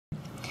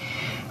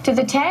To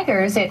the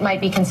taggers, it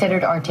might be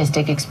considered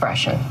artistic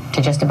expression.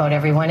 To just about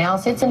everyone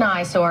else, it's an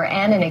eyesore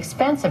and an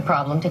expensive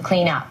problem to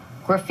clean up.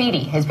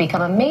 Graffiti has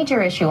become a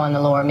major issue on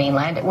the Lower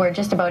Mainland, where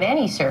just about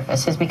any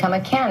surface has become a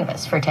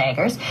canvas for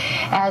taggers.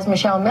 As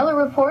Michelle Miller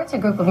reports, a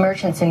group of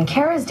merchants in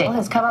Kerrisdale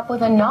has come up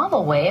with a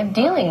novel way of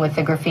dealing with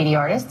the graffiti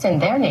artists in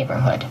their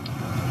neighborhood.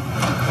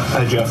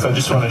 Hi Jeff, I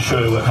just want to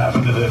show you what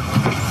happened to the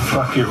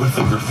truck here with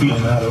the graffiti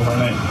in that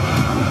overnight.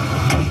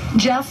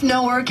 Jeff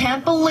Noer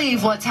can't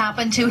believe what's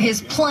happened to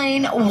his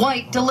plain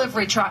white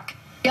delivery truck.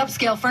 The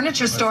upscale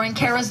furniture store in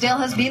Kerrisdale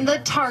has been the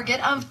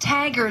target of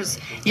taggers,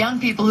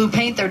 young people who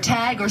paint their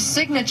tag or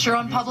signature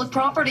on public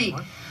property.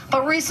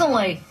 But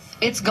recently,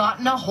 it's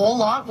gotten a whole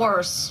lot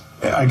worse.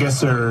 I guess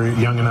they're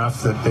young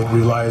enough that they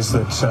realize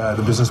that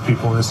the business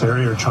people in this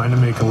area are trying to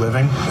make a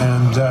living,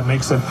 and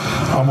makes it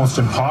almost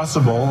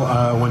impossible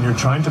when you're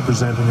trying to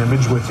present an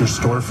image with your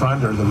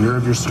storefront or the rear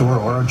of your store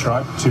or a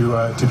truck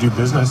to do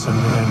business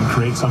and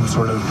create some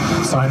sort of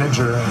signage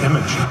or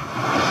image.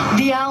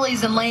 The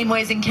alleys and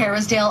laneways in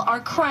Kerrisdale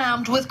are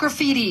crammed with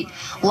graffiti.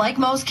 Like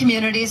most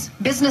communities,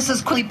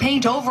 businesses quickly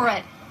paint over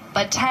it.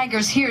 But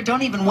taggers here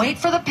don't even wait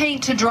for the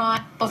paint to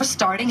dry before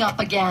starting up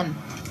again.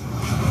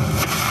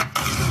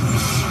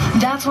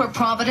 That's where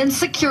Providence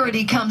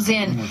Security comes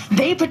in.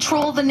 They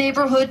patrol the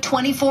neighborhood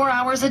 24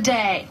 hours a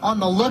day, on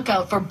the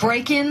lookout for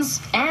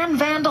break-ins and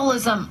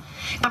vandalism.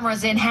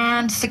 Cameras in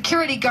hand,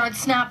 security guards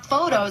snap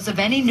photos of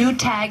any new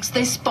tags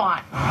they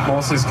spot.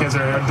 Most of these kids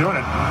are doing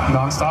it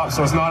non-stop,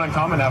 so it's not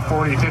uncommon to have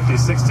 40, 50,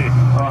 60,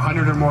 or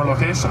 100 or more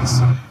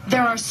locations.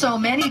 There are so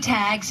many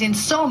tags in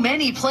so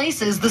many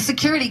places, the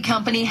security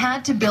company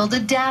had to build a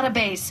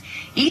database.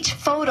 Each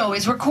photo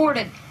is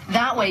recorded.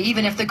 That way,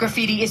 even if the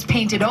graffiti is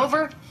painted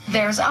over,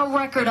 there's a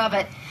record of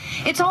it.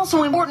 It's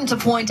also important to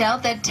point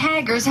out that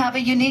taggers have a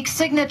unique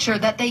signature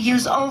that they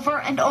use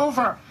over and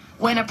over.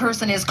 When a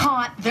person is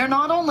caught, they're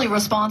not only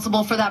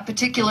responsible for that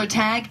particular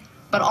tag,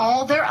 but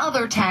all their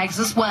other tags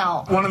as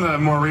well. One of the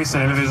more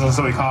recent individuals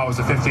that we caught was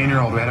a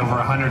 15-year-old. We had over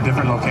 100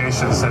 different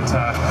locations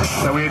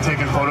that we had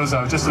taken photos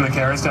of just in the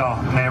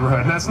Kerrisdale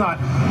neighborhood. And it's not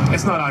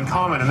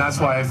uncommon, and that's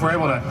why if we're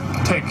able to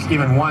take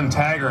even one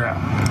tagger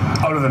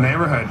out of the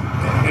neighborhood,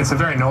 it's a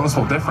very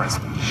noticeable difference.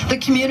 The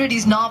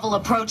community's novel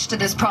approach to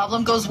this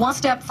problem goes one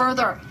step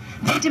further.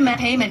 They demand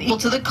payment equal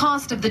to the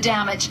cost of the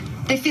damage.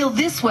 They feel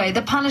this way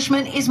the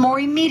punishment is more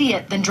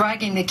immediate than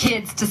dragging the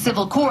kids to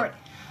civil court.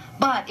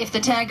 But if the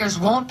taggers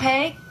won't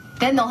pay,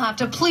 then they'll have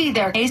to plead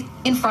their case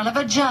in front of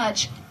a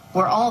judge,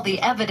 where all the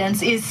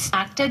evidence is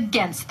stacked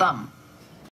against them.